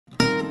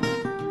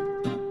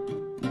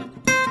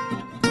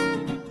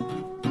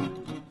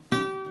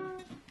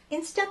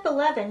In step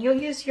 11, you'll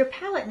use your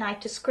palette knife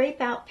to scrape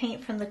out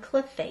paint from the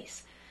cliff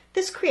face.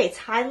 This creates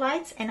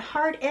highlights and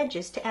hard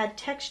edges to add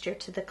texture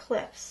to the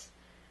cliffs.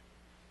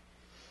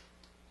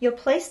 You'll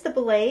place the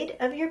blade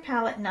of your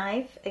palette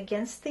knife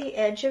against the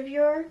edge of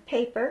your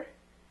paper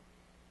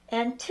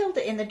and tilt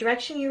it in the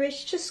direction you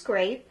wish to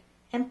scrape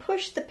and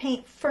push the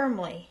paint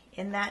firmly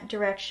in that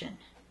direction.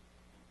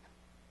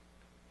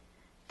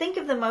 Think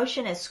of the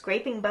motion as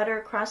scraping butter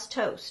across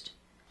toast.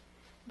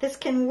 This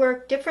can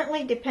work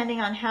differently depending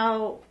on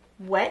how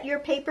wet your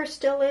paper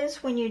still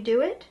is when you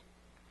do it.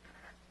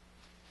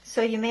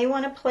 So you may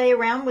want to play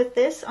around with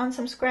this on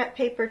some scrap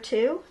paper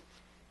too.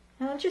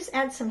 And I'll just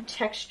add some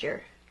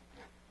texture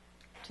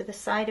to the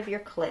side of your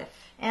cliff.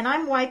 And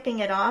I'm wiping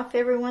it off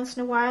every once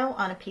in a while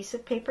on a piece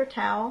of paper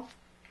towel.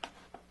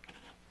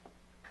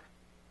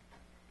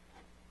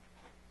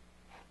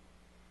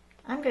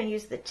 I'm going to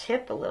use the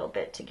tip a little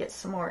bit to get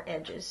some more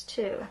edges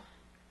too.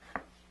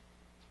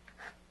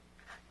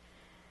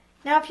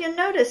 Now if you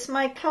notice,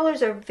 my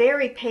colors are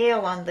very pale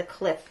on the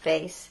cliff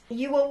face.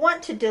 You will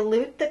want to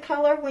dilute the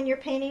color when you're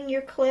painting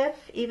your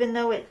cliff, even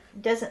though it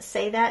doesn't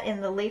say that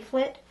in the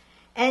leaflet.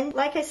 And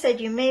like I said,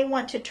 you may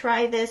want to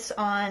try this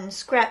on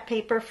scrap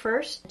paper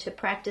first to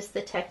practice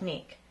the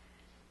technique.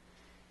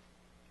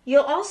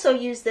 You'll also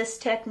use this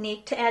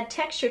technique to add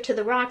texture to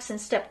the rocks in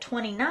step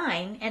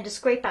 29 and to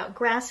scrape out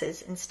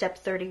grasses in step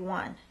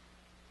 31.